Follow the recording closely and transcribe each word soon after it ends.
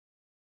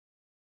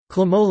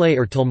Clemole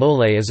or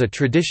tolmole is a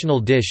traditional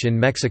dish in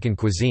Mexican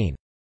cuisine.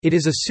 It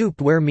is a soup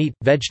where meat,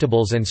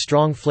 vegetables and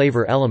strong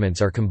flavor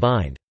elements are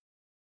combined.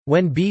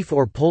 When beef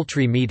or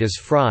poultry meat is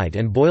fried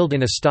and boiled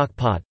in a stock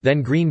pot,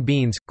 then green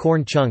beans,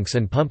 corn chunks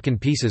and pumpkin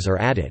pieces are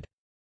added.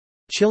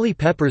 Chili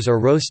peppers are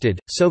roasted,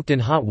 soaked in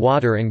hot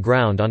water and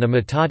ground on a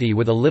metate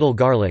with a little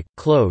garlic,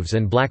 cloves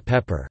and black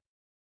pepper.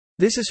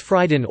 This is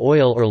fried in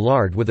oil or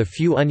lard with a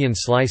few onion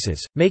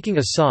slices, making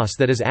a sauce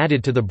that is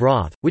added to the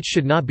broth, which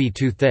should not be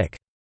too thick.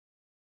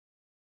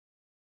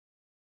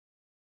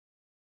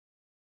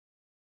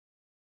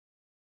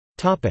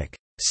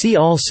 See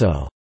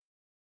also: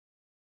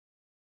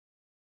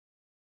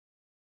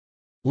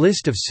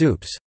 List of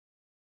soups.